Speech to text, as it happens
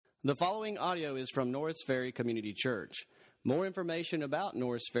The following audio is from Norris Ferry Community Church. More information about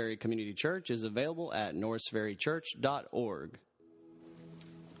Norris Ferry Community Church is available at norrisferrychurch.org.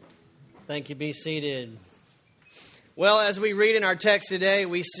 Thank you. Be seated. Well, as we read in our text today,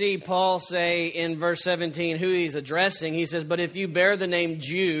 we see Paul say in verse 17 who he's addressing. He says, "But if you bear the name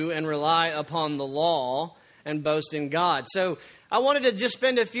Jew and rely upon the law and boast in God." So I wanted to just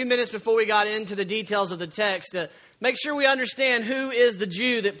spend a few minutes before we got into the details of the text to make sure we understand who is the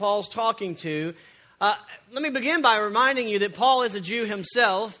Jew that Paul's talking to. Let me begin by reminding you that Paul is a Jew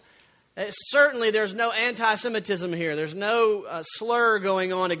himself. Certainly there's no anti-Semitism here. There's no slur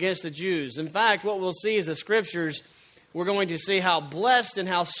going on against the Jews. In fact, what we'll see is the Scriptures, we're going to see how blessed and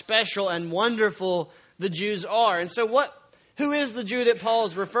how special and wonderful the Jews are. And so who is the Jew that Paul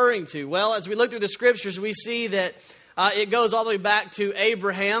is referring to? Well, as we look through the Scriptures, we see that it goes all the way back to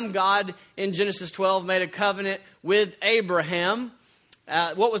Abraham. God, in Genesis 12, made a covenant with Abraham.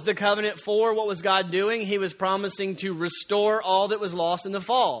 What was the covenant for? What was God doing? He was promising to restore all that was lost in the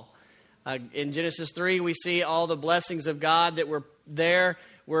fall. In Genesis 3, we see all the blessings of God that were there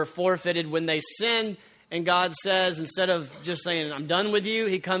were forfeited when they sinned. And God says, instead of just saying, "I'm done with you,"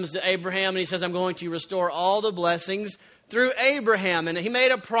 He comes to Abraham and He says, "I'm going to restore all the blessings through Abraham." And He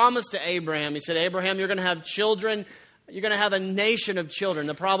made a promise to Abraham. He said, "Abraham, you're going to have children. You're going to have a nation of children."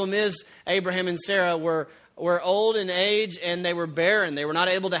 The problem is Abraham and Sarah were old in age and they were barren. They were not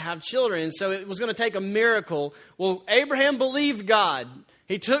able to have children. And so it was going to take a miracle. Well, Abraham believed God.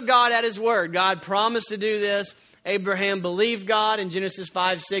 He took God at His word. God promised to do this. Abraham believed God. In Genesis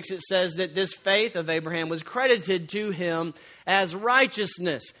 5:6, it says that this faith of Abraham was credited to him as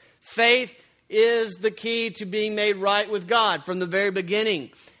righteousness. Faith is the key to being made right with God from the very beginning.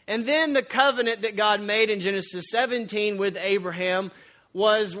 And then the covenant that God made in Genesis 17 with Abraham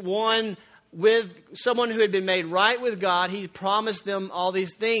was one with someone who had been made right with God. He promised them all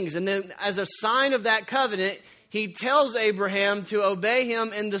these things. And then as a sign of that covenant, He tells Abraham to obey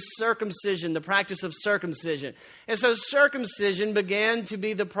him in the circumcision, the practice of circumcision. And so circumcision began to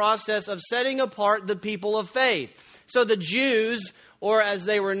be the process of setting apart the people of faith. So the Jews, or as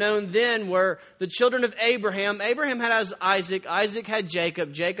they were known then, were the children of Abraham. Abraham had Isaac. Isaac had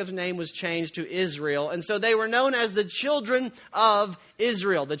Jacob. Jacob's name was changed to Israel. And so they were known as the children of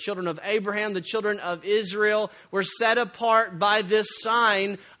Israel. The children of Abraham, the children of Israel, were set apart by this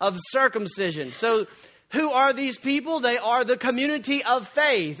sign of circumcision. So who are these people? They are the community of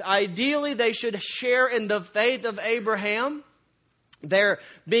faith. Ideally, they should share in the faith of Abraham. They're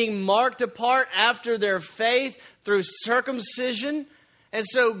being marked apart after their faith through circumcision. And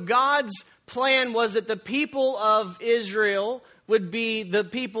so God's plan was that the people of Israel would be the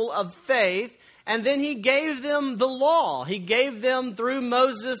people of faith. And then He gave them the law. He gave them through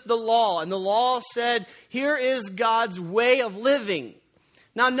Moses the law. And the law said, here is God's way of living.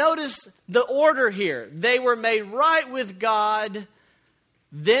 Now notice the order here. They were made right with God,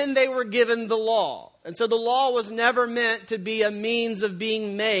 then they were given the law. And so the law was never meant to be a means of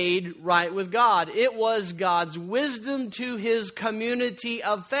being made right with God. It was God's wisdom to His community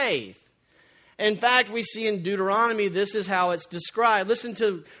of faith. In fact, we see in Deuteronomy, this is how it's described. Listen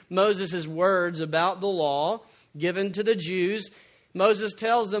to Moses' words about the law given to the Jews. Moses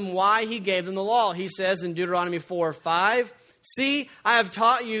tells them why he gave them the law. He says in Deuteronomy 4:5, "See, I have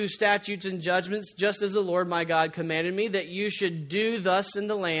taught you statutes and judgments, just as the Lord my God commanded me, that you should do thus in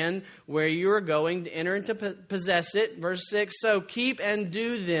the land where you are going to enter and to possess it." Verse 6, "So keep and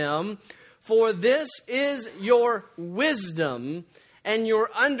do them, for this is your wisdom and your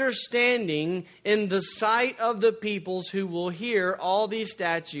understanding in the sight of the peoples who will hear all these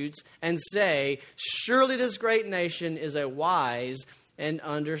statutes and say, surely this great nation is a wise and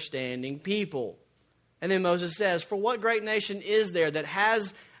understanding people." And then Moses says, "For what great nation is there that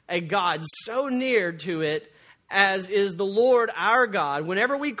has a God so near to it as is the Lord our God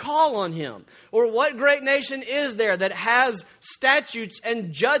whenever we call on Him? Or what great nation is there that has statutes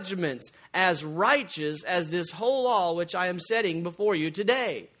and judgments as righteous as this whole law which I am setting before you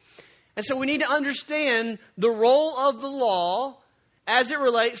today?" And so we need to understand the role of the law as it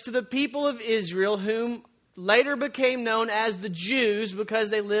relates to the people of Israel, whom later became known as the Jews because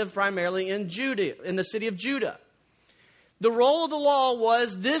they lived primarily in Judah, in the city of Judah. The role of the law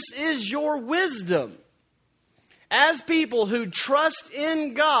was, this is your wisdom. As people who trust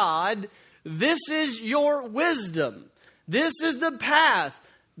in God, this is your wisdom. This is the path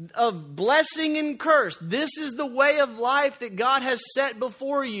of blessing and curse. This is the way of life that God has set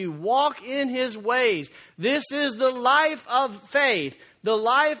before you. Walk in His ways. This is the life of faith, the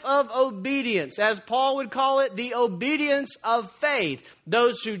life of obedience. As Paul would call it, the obedience of faith.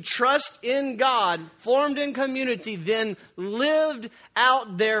 Those who trust in God, formed in community, then lived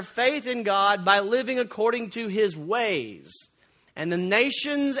out their faith in God by living according to His ways. And the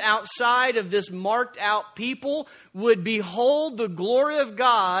nations outside of this marked out people would behold the glory of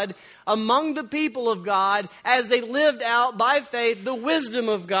God among the people of God as they lived out by faith the wisdom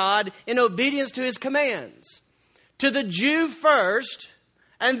of God in obedience to His commands. To the Jew first,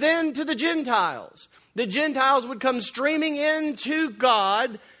 and then to the Gentiles. The Gentiles would come streaming into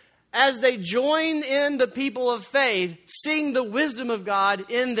God as they join in the people of faith, seeing the wisdom of God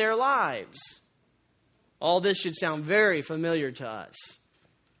in their lives. All this should sound very familiar to us.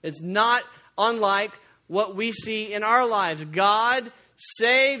 It's not unlike what we see in our lives. God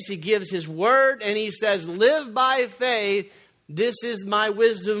saves, He gives His word, and He says, live by faith. This is my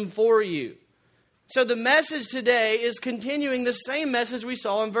wisdom for you. So the message today is continuing the same message we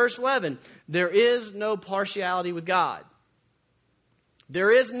saw in verse 11. There is no partiality with God.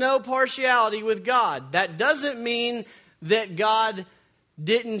 There is no partiality with God. That doesn't mean that God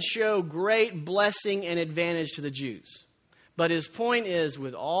didn't show great blessing and advantage to the Jews. But his point is,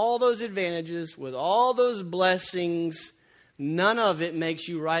 with all those advantages, with all those blessings, none of it makes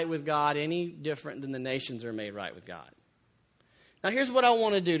you right with God any different than the nations are made right with God. Now here's what I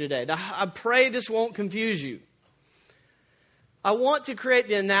want to do today. I pray this won't confuse you. I want to create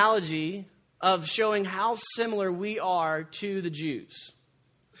the analogy of showing how similar we are to the Jews.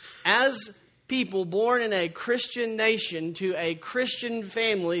 As people born in a Christian nation to a Christian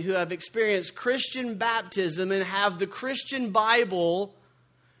family who have experienced Christian baptism and have the Christian Bible,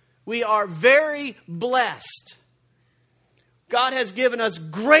 we are very blessed. God has given us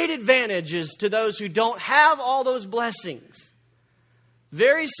great advantages to those who don't have all those blessings.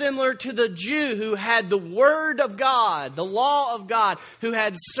 Very similar to the Jew who had the Word of God, the law of God, who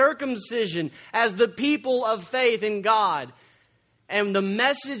had circumcision as the people of faith in God. And the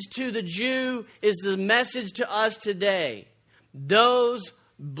message to the Jew is the message to us today. Those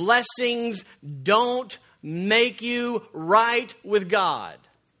blessings don't make you right with God.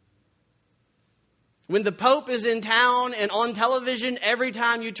 When the Pope is in town and on television, every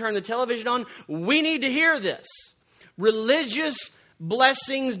time you turn the television on, we need to hear this. Religious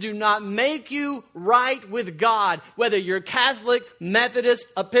blessings do not make you right with God. Whether you're Catholic, Methodist,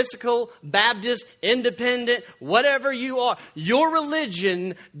 Episcopal, Baptist, Independent, whatever you are, your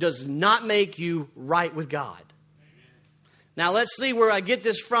religion does not make you right with God. Now let's see where I get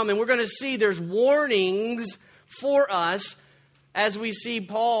this from. And we're going to see there's warnings for us. As we see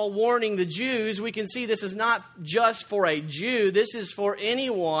Paul warning the Jews, we can see this is not just for a Jew. This is for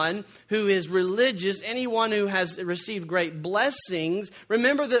anyone who is religious, anyone who has received great blessings.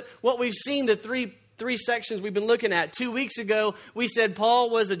 Remember that what we've seen, the three sections we've been looking at. 2 weeks ago, we said Paul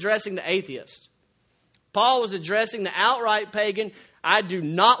was addressing the atheist. Paul was addressing the outright pagan. I do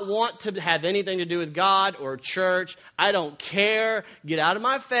not want to have anything to do with God or church. I don't care. Get out of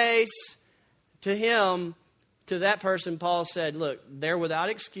my face. To him, to that person, Paul said, look, they're without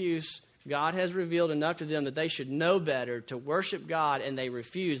excuse. God has revealed enough to them that they should know better to worship God, and they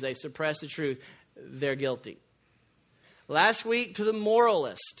refuse. They suppress the truth. They're guilty. Last week, to the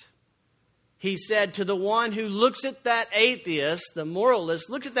moralist, he said to the one who looks at that atheist, the moralist,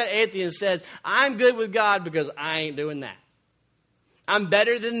 looks at that atheist and says, I'm good with God because I ain't doing that. I'm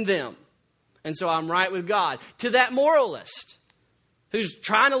better than them, and so I'm right with God. To that moralist who's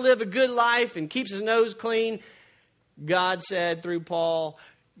trying to live a good life and keeps his nose clean, God said through Paul,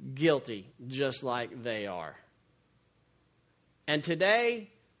 guilty, just like they are. And today,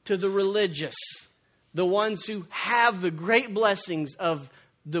 to the religious, the ones who have the great blessings of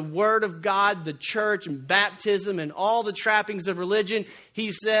the Word of God, the church, and baptism, and all the trappings of religion,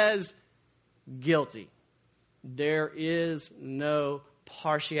 he says, guilty. There is no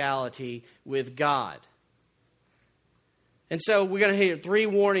partiality with God. And so we're going to hear 3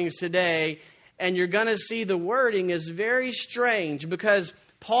 warnings today, and you're going to see the wording is very strange because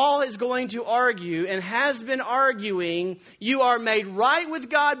Paul is going to argue and has been arguing, you are made right with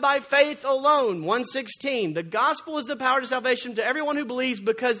God by faith alone. 1:16, the gospel is the power to salvation to everyone who believes,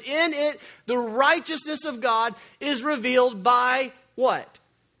 because in it the righteousness of God is revealed by what?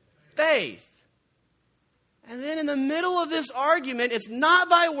 Faith. And then in the middle of this argument, it's not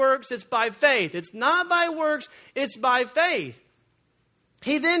by works, it's by faith. It's not by works, it's by faith.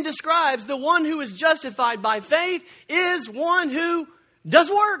 He then describes the one who is justified by faith is one who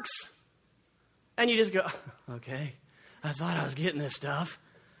does works. And you just go, okay, I thought I was getting this stuff.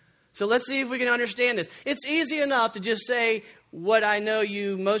 So let's see if we can understand this. It's easy enough to just say what I know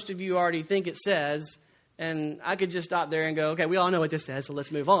most of you already think it says, and I could just stop there and go, okay, we all know what this says, so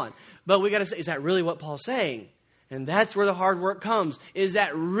let's move on. But we got to say, is that really what Paul's saying? And that's where the hard work comes. Is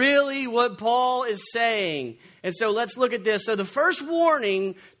that really what Paul is saying? And so let's look at this. So the first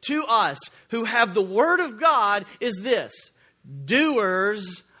warning to us who have the Word of God is this: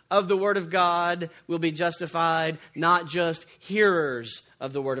 doers of the Word of God will be justified, not just hearers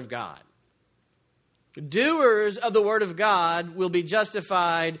of the Word of God. Doers of the Word of God will be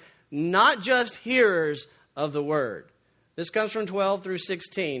justified, not just hearers of the Word. This comes from 12 through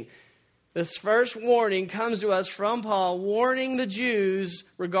 16. This first warning comes to us from Paul, warning the Jews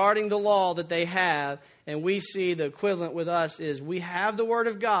regarding the law that they have. And we see the equivalent with us is we have the Word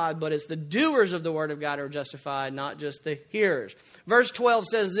of God, but it's the doers of the Word of God who are justified, not just the hearers. Verse 12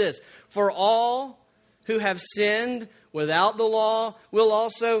 says this: for all who have sinned without the law will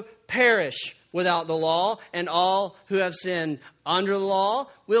also perish without the law, and all who have sinned under the law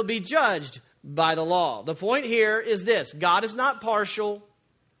will be judged by the law. The point here is this: God is not partial.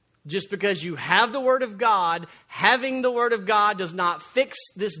 Just because you have the Word of God, having the Word of God does not fix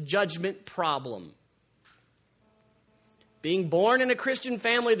this judgment problem. Being born in a Christian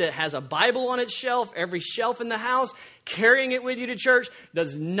family that has a Bible on its shelf, every shelf in the house, carrying it with you to church,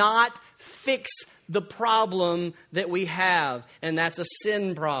 does not fix the problem that we have, and that's a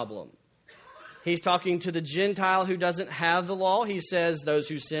sin problem. He's talking to the Gentile who doesn't have the law. He says those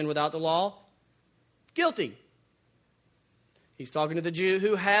who sin without the law, guilty. He's talking to the Jew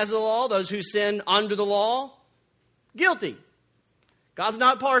who has the law, those who sin under the law, guilty. God's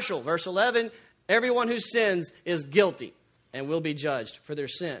not partial. Verse 11, everyone who sins is guilty and will be judged for their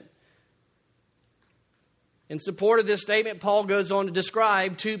sin. In support of this statement, Paul goes on to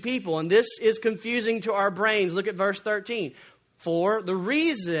describe two people, and this is confusing to our brains. Look at verse 13. For the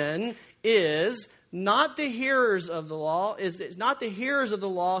reason is not the hearers of the law, it's not the hearers of the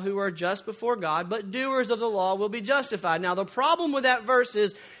law who are just before God, but doers of the law will be justified. Now, the problem with that verse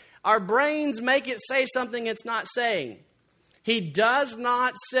is our brains make it say something it's not saying. He does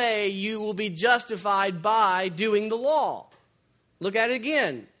not say you will be justified by doing the law. Look at it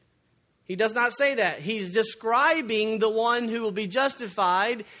again. He does not say that. He's describing the one who will be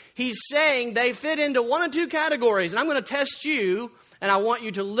justified. He's saying they fit into one of two categories. And I'm going to test you, and I want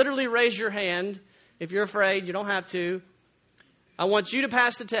you to literally raise your hand. If you're afraid, you don't have to. I want you to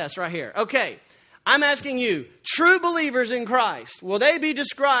pass the test right here. Okay, I'm asking you, true believers in Christ, will they be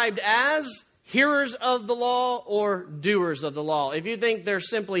described as hearers of the law or doers of the law? If you think they're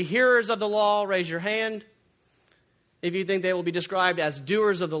simply hearers of the law, raise your hand. If you think they will be described as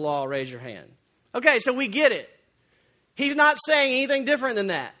doers of the law, raise your hand. Okay, so we get it. He's not saying anything different than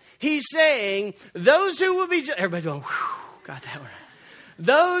that. He's saying those who will be... Everybody's going, whew, got that one.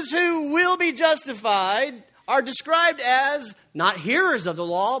 Those who will be justified are described as not hearers of the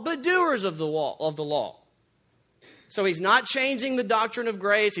law, but doers of the law. So he's not changing the doctrine of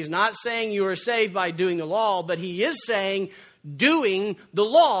grace. He's not saying you are saved by doing the law, but he is saying doing the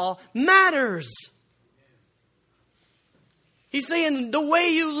law matters. He's saying the way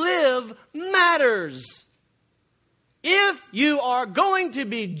you live matters. If you are going to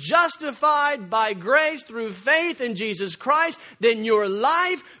be justified by grace through faith in Jesus Christ, then your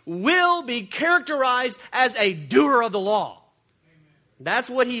life will be characterized as a doer of the law. That's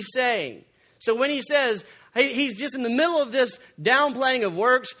what he's saying. So when he says, he's just in the middle of this downplaying of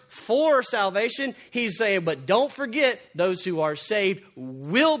works for salvation, he's saying, but don't forget, those who are saved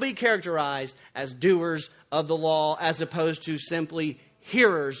will be characterized as doers of the law as opposed to simply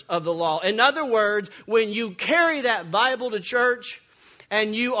hearers of the law. In other words, when you carry that Bible to church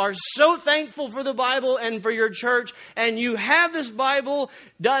and you are so thankful for the Bible and for your church and you have this Bible,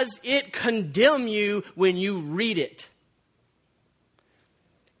 does it condemn you when you read it?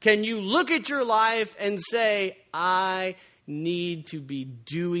 Can you look at your life and say, I need to be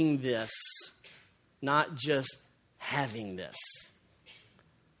doing this, not just having this?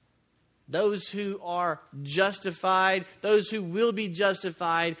 Those who are justified, those who will be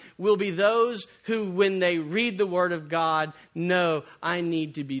justified, will be those who, when they read the Word of God, know, I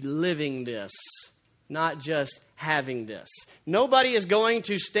need to be living this, not just having this. Nobody is going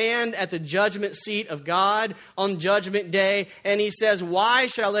to stand at the judgment seat of God on Judgment Day, and he says, why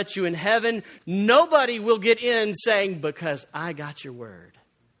should I let you in heaven? Nobody will get in saying, because I got your Word.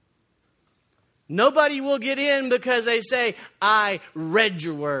 Nobody will get in because they say, I read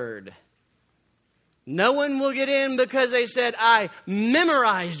your Word. No one will get in because they said, I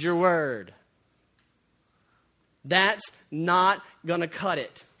memorized your Word. That's not going to cut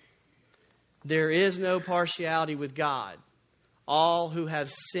it. There is no partiality with God. all who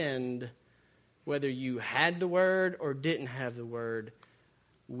have sinned, whether you had the word or didn't have the word,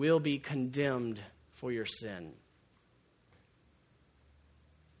 will be condemned for your sin.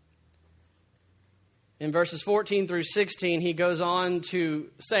 In verses 14 through 16, he goes on to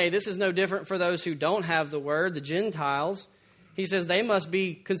say, this is no different for those who don't have the word, the Gentiles. He says they must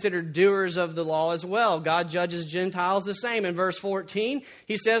be considered doers of the law as well. God judges Gentiles the same. In verse 14,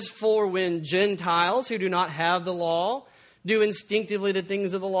 he says, for when Gentiles who do not have the law do instinctively the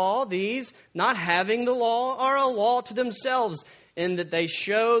things of the law, these, not having the law, are a law to themselves, in that they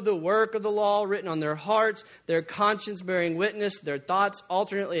show the work of the law written on their hearts, their conscience bearing witness, their thoughts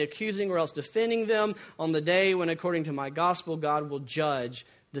alternately accusing or else defending them on the day when, according to my gospel, God will judge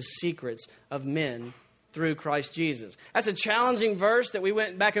the secrets of men through Christ Jesus. That's a challenging verse that we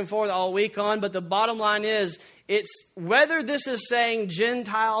went back and forth all week on, but the bottom line is, it's whether this is saying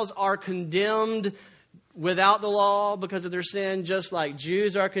Gentiles are condemned without the law because of their sin, just like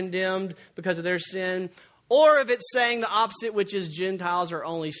Jews are condemned because of their sin, or if it's saying the opposite, which is Gentiles are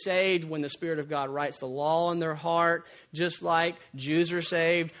only saved when the Spirit of God writes the law in their heart, just like Jews are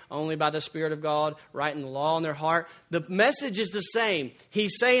saved only by the Spirit of God writing the law in their heart. The message is the same.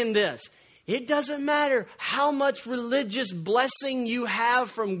 He's saying this: it doesn't matter how much religious blessing you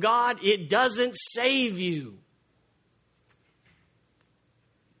have from God, it doesn't save you.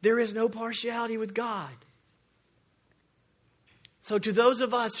 There is no partiality with God. So to those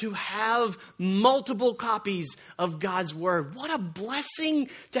of us who have multiple copies of God's Word, what a blessing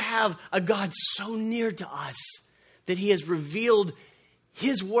to have a God so near to us that He has revealed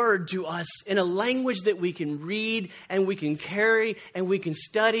His Word to us in a language that we can read and we can carry and we can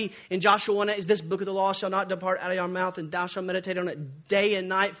study. In Joshua 1, is this book of the law shall not depart out of your mouth, and thou shalt meditate on it day and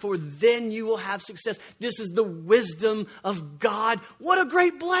night, for then you will have success. This is the wisdom of God. What a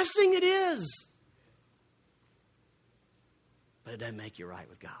great blessing it is. But it doesn't make you right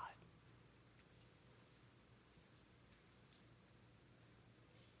with God.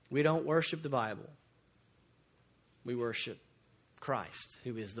 We don't worship the Bible. We worship Christ,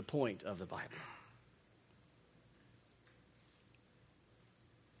 who is the point of the Bible.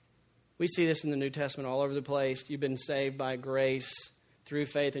 We see this in the New Testament all over the place. You've been saved by grace through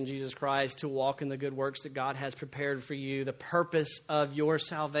faith in Jesus Christ to walk in the good works that God has prepared for you. The purpose of your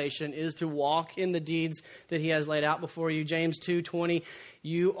salvation is to walk in the deeds that He has laid out before you. James 2:20,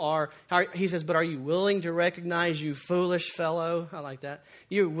 he says, but are you willing to recognize, you foolish fellow? I like that.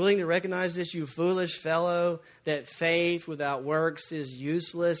 You're willing to recognize this, you foolish fellow, that faith without works is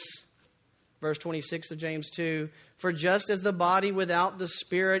useless. Verse 26 of James 2, for just as the body without the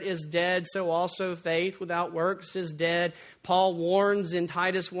spirit is dead, so also faith without works is dead. Paul warns in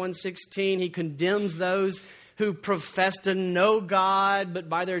Titus 1:16, he condemns those who profess to know God, but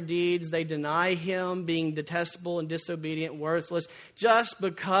by their deeds they deny Him, being detestable and disobedient, worthless. Just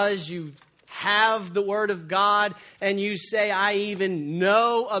because you have the Word of God and you say, I even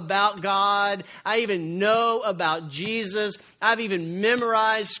know about God, I even know about Jesus, I've even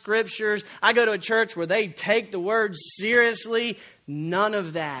memorized scriptures, I go to a church where they take the Word seriously, none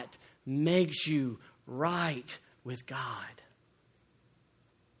of that makes you right with God.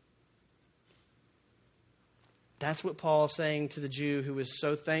 That's what Paul's saying to the Jew who was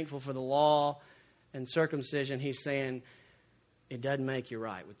so thankful for the law and circumcision. He's saying, it doesn't make you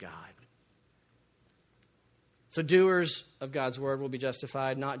right with God. So doers of God's word will be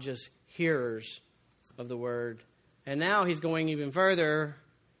justified, not just hearers of the word. And now he's going even further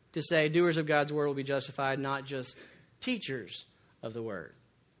to say doers of God's word will be justified, not just teachers of the word.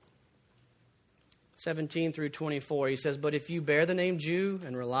 17 through 24, he says, but if you bear the name Jew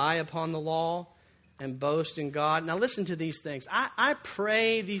and rely upon the law and boast in God. Now listen to these things. I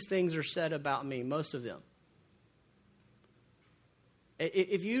pray these things are said about me, most of them.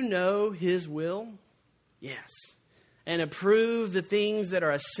 If you know His will, yes. And approve the things that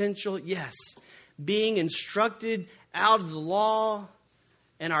are essential, yes. Being instructed out of the law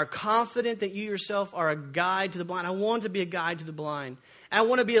and are confident that you yourself are a guide to the blind. I want to be a guide to the blind. I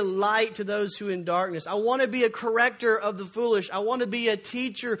want to be a light to those who are in darkness. I want to be a corrector of the foolish. I want to be a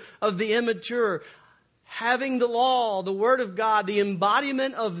teacher of the immature. Having the law, the Word of God, the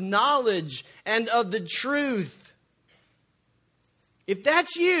embodiment of knowledge and of the truth. If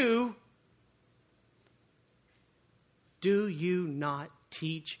that's you, do you not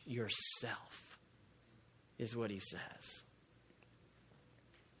teach yourself? Is what he says.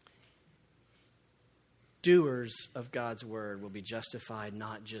 Doers of God's word will be justified,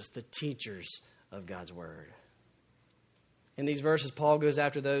 not just the teachers of God's word. In these verses, Paul goes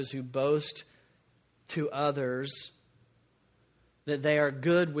after those who boast to others that they are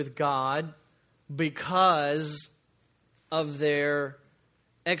good with God because of their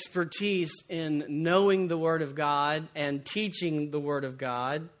expertise in knowing the Word of God and teaching the Word of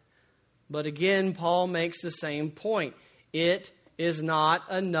God. But again, Paul makes the same point. It is not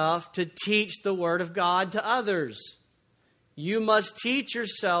enough to teach the Word of God to others. You must teach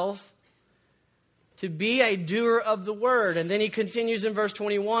yourself to be a doer of the Word. And then he continues in verse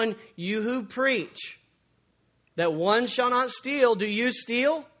 21, you who preach that one shall not steal, do you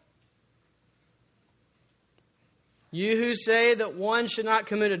steal? You who say that one should not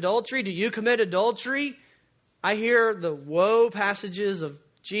commit adultery, do you commit adultery? I hear the woe passages of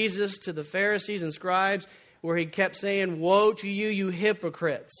Jesus to the Pharisees and scribes where he kept saying, woe to you, you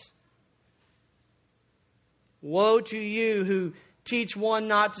hypocrites. Woe to you who teach one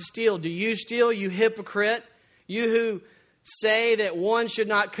not to steal. Do you steal, you hypocrite? You who say that one should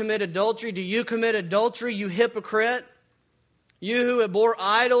not commit adultery, do you commit adultery, you hypocrite? You who abhor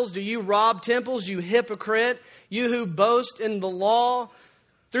idols, do you rob temples, you hypocrite? You who boast in the law,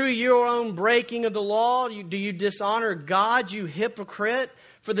 through your own breaking of the law, do you dishonor God, you hypocrite?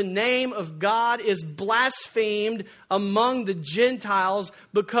 For the name of God is blasphemed among the Gentiles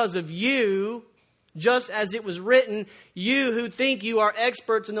because of you, just as it was written, you who think you are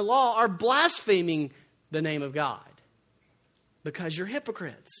experts in the law are blaspheming the name of God because you're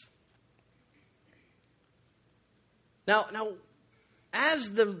hypocrites. Now,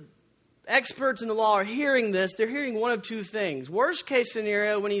 as the experts in the law are hearing this, they're hearing one of two things. Worst case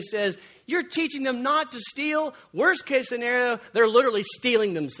scenario, when he says, you're teaching them not to steal. Worst case scenario, they're literally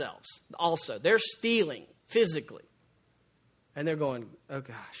stealing themselves also. They're stealing physically. And they're going, oh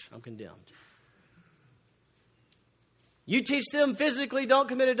gosh, I'm condemned. You teach them physically don't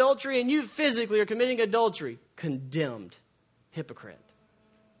commit adultery, and you physically are committing adultery. Condemned. Hypocrite.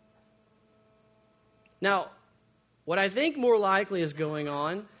 Now, what I think more likely is going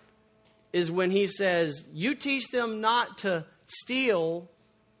on is when he says, you teach them not to steal,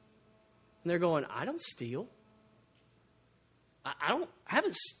 and they're going, I don't steal. I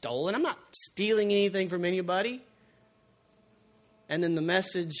haven't stolen. I'm not stealing anything from anybody. And then the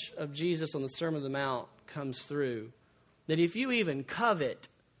message of Jesus on the Sermon on the Mount comes through. That if you even covet,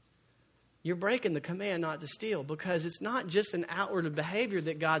 you're breaking the command not to steal, because it's not just an outward behavior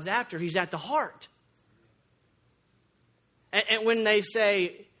that God's after. He's at the heart. And when they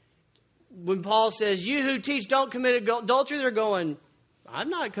say, when Paul says, you who teach don't commit adultery, they're going, I've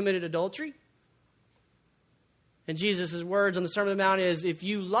not committed adultery. And Jesus' words on the Sermon on the Mount is, if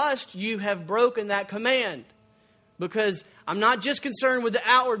you lust, you have broken that command. Because I'm not just concerned with the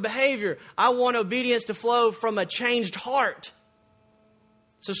outward behavior. I want obedience to flow from a changed heart.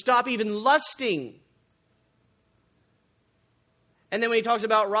 So stop even lusting. And then when he talks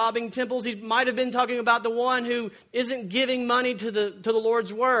about robbing temples, he might have been talking about the one who isn't giving money to the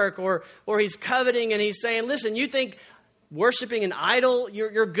Lord's work, or he's coveting and he's saying, listen, you think worshiping an idol,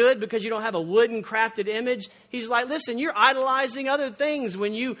 you're good because you don't have a wooden crafted image. He's like, listen, you're idolizing other things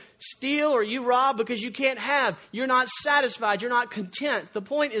when you steal or you rob because you can't have. You're not satisfied. You're not content. The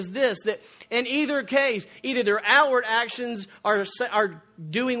point is this, that in either case, either their outward actions are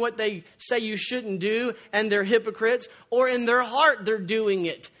doing what they say you shouldn't do and they're hypocrites, or in their heart they're doing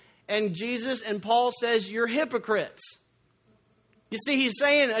it. And Jesus and Paul says, you're hypocrites. You see, he's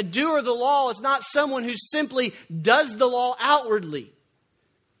saying a doer of the law is not someone who simply does the law outwardly.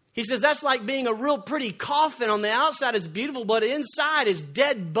 He says that's like being a real pretty coffin. On the outside it's beautiful, but inside is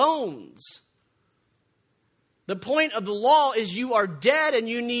dead bones. The point of the law is you are dead and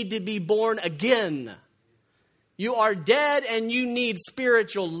you need to be born again. You are dead and you need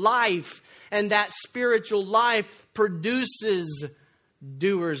spiritual life. And that spiritual life produces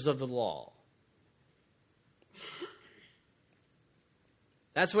doers of the law.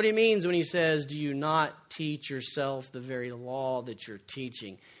 That's what he means when he says, do you not teach yourself the very law that you're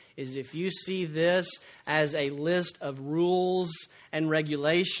teaching? Is if you see this as a list of rules and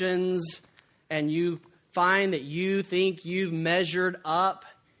regulations and you find that you think you've measured up,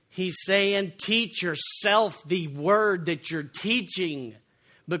 he's saying teach yourself the word that you're teaching.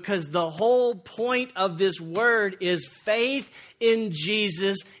 Because the whole point of this word is faith in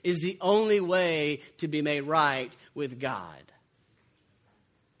Jesus is the only way to be made right with God.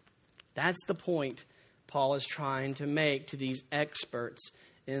 That's the point Paul is trying to make to these experts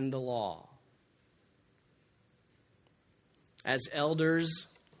in the law. As elders,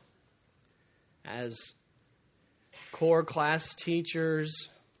 as core class teachers,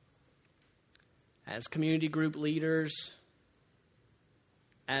 as community group leaders,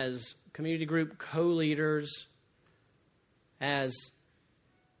 as community group co-leaders, as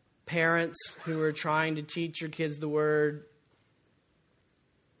parents who are trying to teach your kids the Word,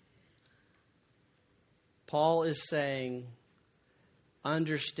 Paul is saying,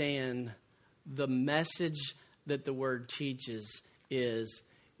 understand the message that the word teaches is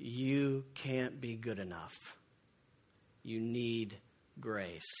you can't be good enough. You need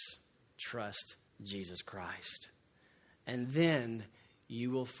grace. Trust Jesus Christ. And then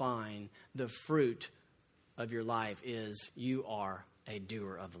you will find the fruit of your life is you are a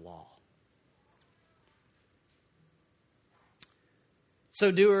doer of the law. So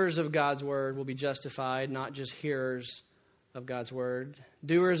doers of God's word will be justified, not just hearers of God's word.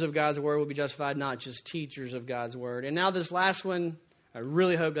 Doers of God's word will be justified, not just teachers of God's word. And now this last one, I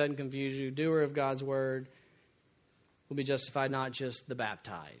really hope doesn't confuse you. Doer of God's word will be justified, not just the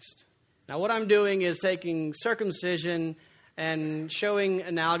baptized. Now what I'm doing is taking circumcision and showing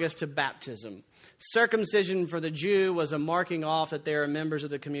analogous to baptism. Circumcision for the Jew was a marking off that they are members of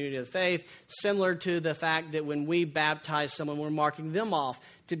the community of faith, similar to the fact that when we baptize someone, we're marking them off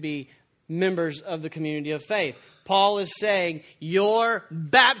to be members of the community of faith. Paul is saying your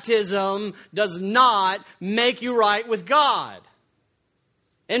baptism does not make you right with God.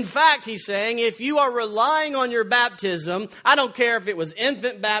 In fact, he's saying, if you are relying on your baptism, I don't care if it was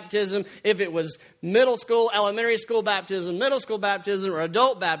infant baptism, if it was middle school, elementary school baptism, middle school baptism, or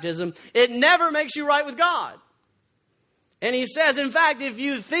adult baptism, it never makes you right with God. And he says, in fact, if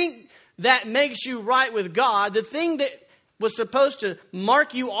you think that makes you right with God, the thing that was supposed to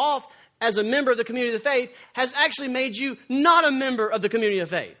mark you off as a member of the community of faith has actually made you not a member of the community of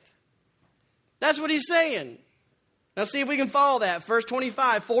faith. That's what he's saying. Now see if we can follow that. Verse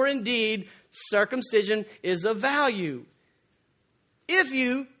 25, for indeed circumcision is of value if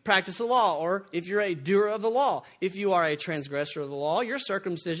you practice the law, or if you're a doer of the law. If you are a transgressor of the law, your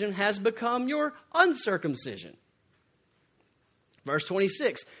circumcision has become your uncircumcision. Verse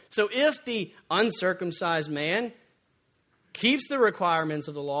 26, so if the uncircumcised man keeps the requirements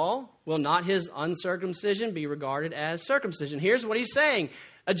of the law, will not his uncircumcision be regarded as circumcision? Here's what he's saying.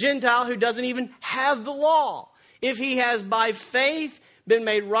 A Gentile who doesn't even have the law, if he has by faith been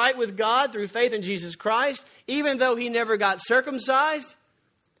made right with God through faith in Jesus Christ, even though he never got circumcised,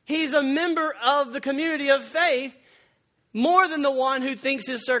 he's a member of the community of faith more than the one who thinks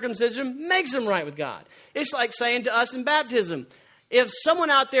his circumcision makes him right with God. It's like saying to us in baptism, if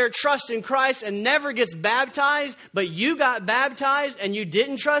someone out there trusts in Christ and never gets baptized, but you got baptized and you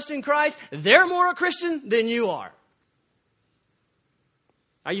didn't trust in Christ, they're more a Christian than you are.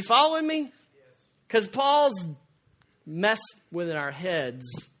 Are you following me? Because Paul's mess within our heads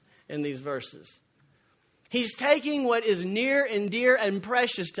in these verses. He's taking what is near and dear and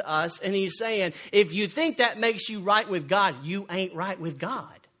precious to us, and he's saying, if you think that makes you right with God, you ain't right with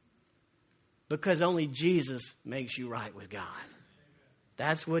God. Because only Jesus makes you right with God.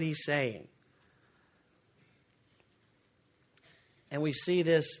 That's what he's saying. And we see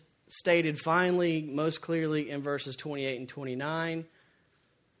this stated finally, most clearly in verses 28 and 29.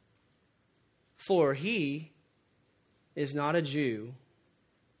 For he is not a Jew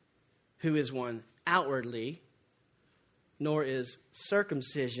who is one outwardly, nor is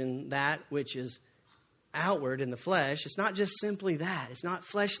circumcision that which is outward in the flesh. It's not just simply that. It's not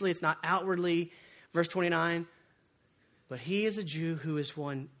fleshly. It's not outwardly. Verse 29, but he is a Jew who is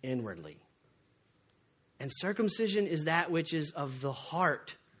one inwardly. And circumcision is that which is of the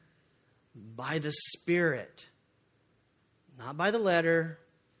heart, by the Spirit, not by the letter.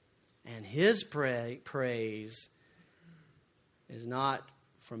 And his praise is not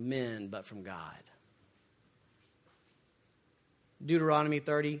from men, but from God. Deuteronomy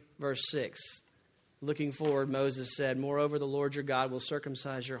 30, verse 6. Looking forward, Moses said, moreover, the Lord your God will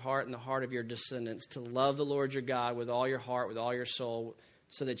circumcise your heart and the heart of your descendants to love the Lord your God with all your heart, with all your soul,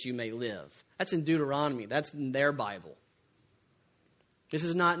 so that you may live. That's in Deuteronomy. That's in their Bible. This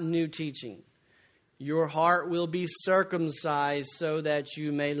is not new teaching. Your heart will be circumcised so that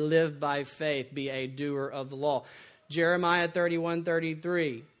you may live by faith, be a doer of the law. Jeremiah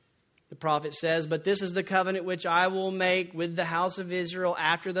 31:33. The prophet says, but this is the covenant which I will make with the house of Israel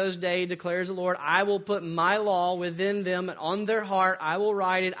after those days, declares the Lord. I will put my law within them, and on their heart I will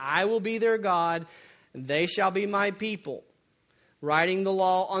write it. I will be their God, and they shall be my people. Writing the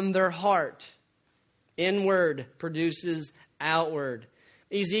law on their heart. Inward produces outward.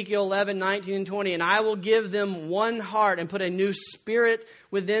 Ezekiel 11, 19 and 20. And I will give them one heart and put a new spirit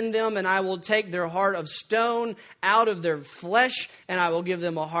within them. And I will take their heart of stone out of their flesh. And I will give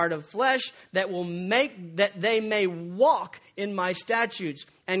them a heart of flesh that will make that they may walk in my statutes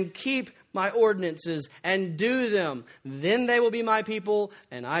and keep my ordinances and do them. Then they will be my people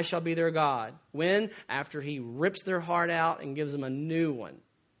and I shall be their God. When? After he rips their heart out and gives them a new one.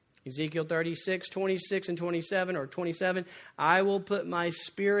 Ezekiel 36, 26 and 27, or 27, I will put my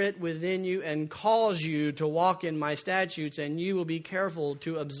spirit within you and cause you to walk in my statutes, and you will be careful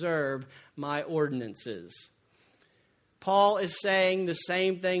to observe my ordinances. Paul is saying the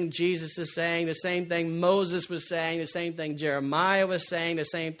same thing Jesus is saying, the same thing Moses was saying, the same thing Jeremiah was saying, the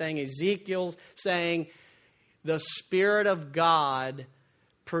same thing Ezekiel saying. The Spirit of God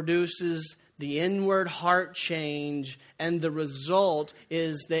produces the inward heart change, and the result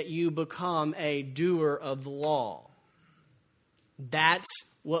is that you become a doer of the law. That's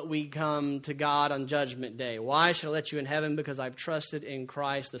what we come to God on Judgment Day. Why should I let you in heaven? Because I've trusted in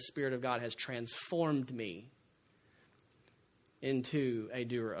Christ. The Spirit of God has transformed me into a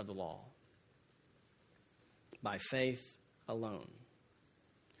doer of the law by faith alone.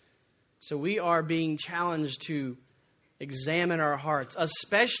 So we are being challenged to examine our hearts,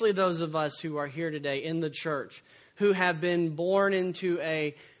 especially those of us who are here today in the church, who have been born into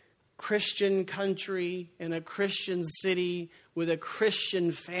a Christian country, in a Christian city, with a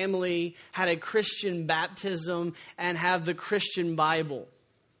Christian family, had a Christian baptism, and have the Christian Bible.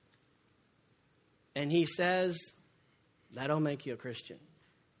 And he says, that don't make you a Christian.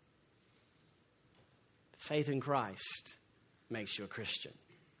 Faith in Christ makes you a Christian.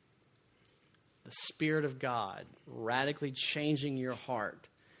 The Spirit of God radically changing your heart,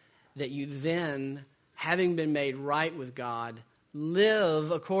 that you then, having been made right with God, live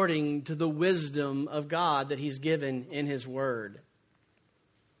according to the wisdom of God that He's given in His Word.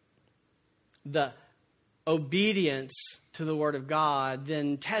 The obedience to the Word of God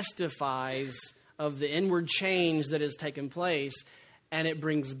then testifies of the inward change that has taken place, and it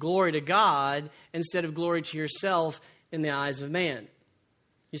brings glory to God instead of glory to yourself in the eyes of man.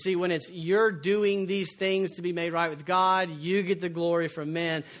 You see, when it's you're doing these things to be made right with God, you get the glory from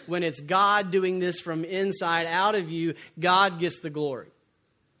men. When it's God doing this from inside out of you, God gets the glory.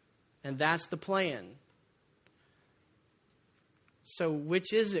 And that's the plan. So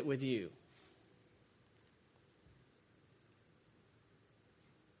which is it with you?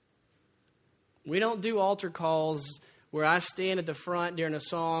 We don't do altar calls where I stand at the front during a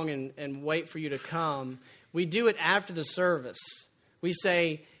song and wait for you to come. We do it after the service. We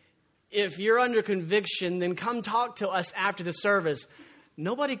say, if you're under conviction, then come talk to us after the service.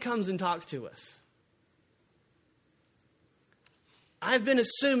 Nobody comes and talks to us. I've been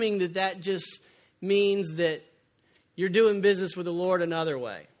assuming that just means that you're doing business with the Lord another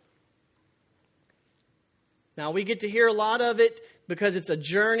way. Now, we get to hear a lot of it because it's a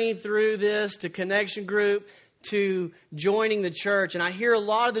journey through this to Connection Group, to joining the church. And I hear a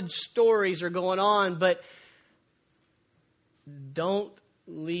lot of the stories are going on, but don't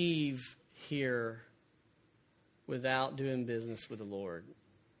leave here without doing business with the Lord,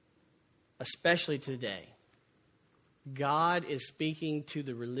 especially today. God is speaking to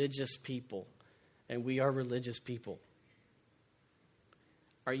the religious people, and we are religious people.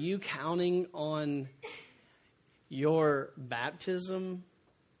 Are you counting on your baptism?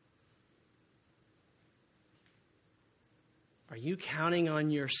 Are you counting on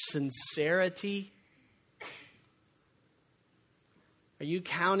your sincerity? Are you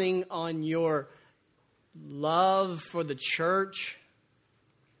counting on your love for the church,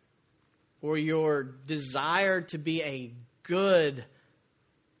 or your desire to be a good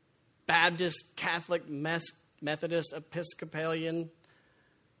Baptist, Catholic, Methodist, Episcopalian?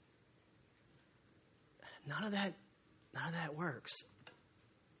 None of that works.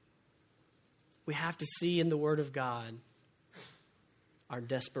 We have to see in the Word of God our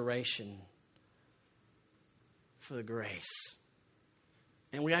desperation for the grace.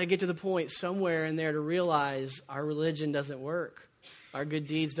 And we got to get to the point somewhere in there to realize our religion doesn't work. Our good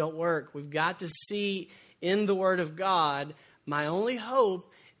deeds don't work. We've got to see in the Word of God, my only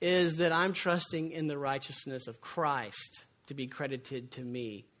hope is that I'm trusting in the righteousness of Christ to be credited to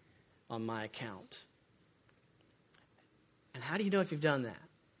me on my account. And how do you know if you've done that?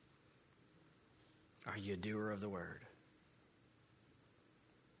 Are you a doer of the Word?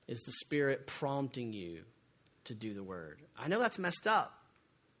 Is the Spirit prompting you to do the Word? I know that's messed up.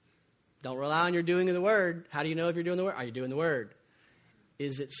 Don't rely on your doing of the Word. How do you know if you're doing the Word? Are you doing the Word?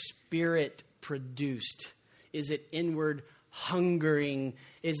 Is it Spirit produced? Is it inward hungering?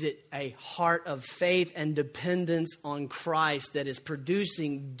 Is it a heart of faith and dependence on Christ that is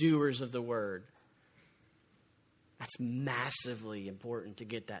producing doers of the Word? That's massively important to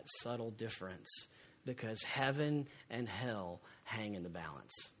get that subtle difference, because heaven and hell hang in the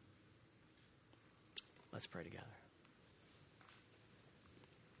balance. Let's pray together.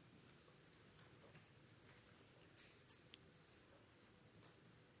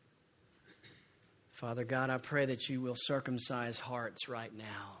 Father God, I pray that you will circumcise hearts right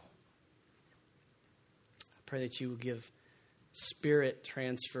now. pray that you will give spirit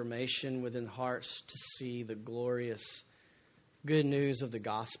transformation within hearts to see the glorious good news of the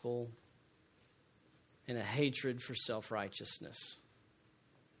gospel and a hatred for self-righteousness.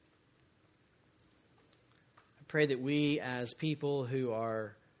 I pray that we, as people who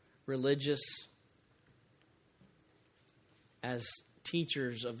are religious, as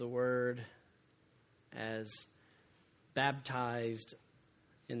teachers of the word, as baptized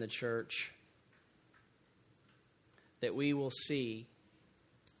in the church, that we will see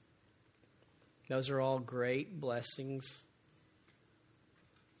those are all great blessings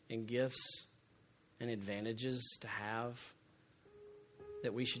and gifts and advantages to have,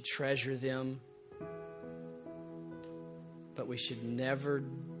 that we should treasure them, but we should never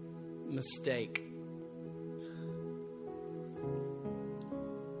mistake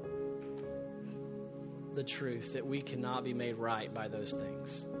the truth that we cannot be made right by those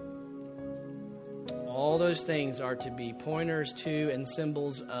things. All those things are to be pointers to and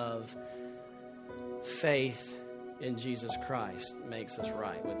symbols of faith in Jesus Christ makes us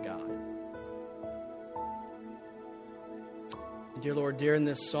right with God. And dear Lord, during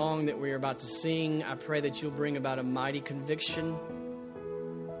this song that we are about to sing, I pray that you'll bring about a mighty conviction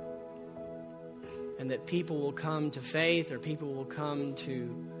and that people will come to faith, or people will come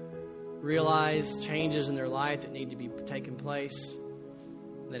to realize changes in their life that need to be taking place.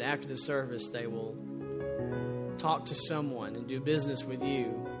 And that after the service, they will talk to someone and do business with you,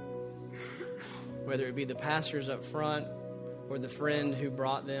 whether it be the pastors up front or the friend who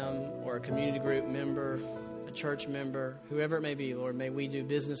brought them or a community group member, a church member, whoever it may be. Lord, may we do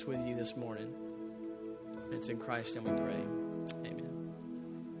business with you this morning. It's in Christ's name we pray. Amen.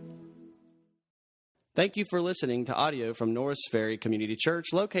 Thank you for listening to audio from Norris Ferry Community Church,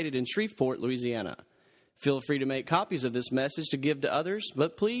 located in Shreveport, Louisiana. Feel free to make copies of this message to give to others,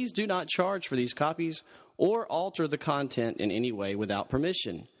 but please do not charge for these copies or alter the content in any way without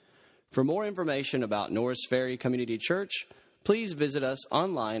permission. For more information about Norris Ferry Community Church, please visit us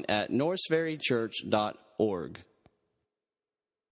online at norrisferrychurch.org.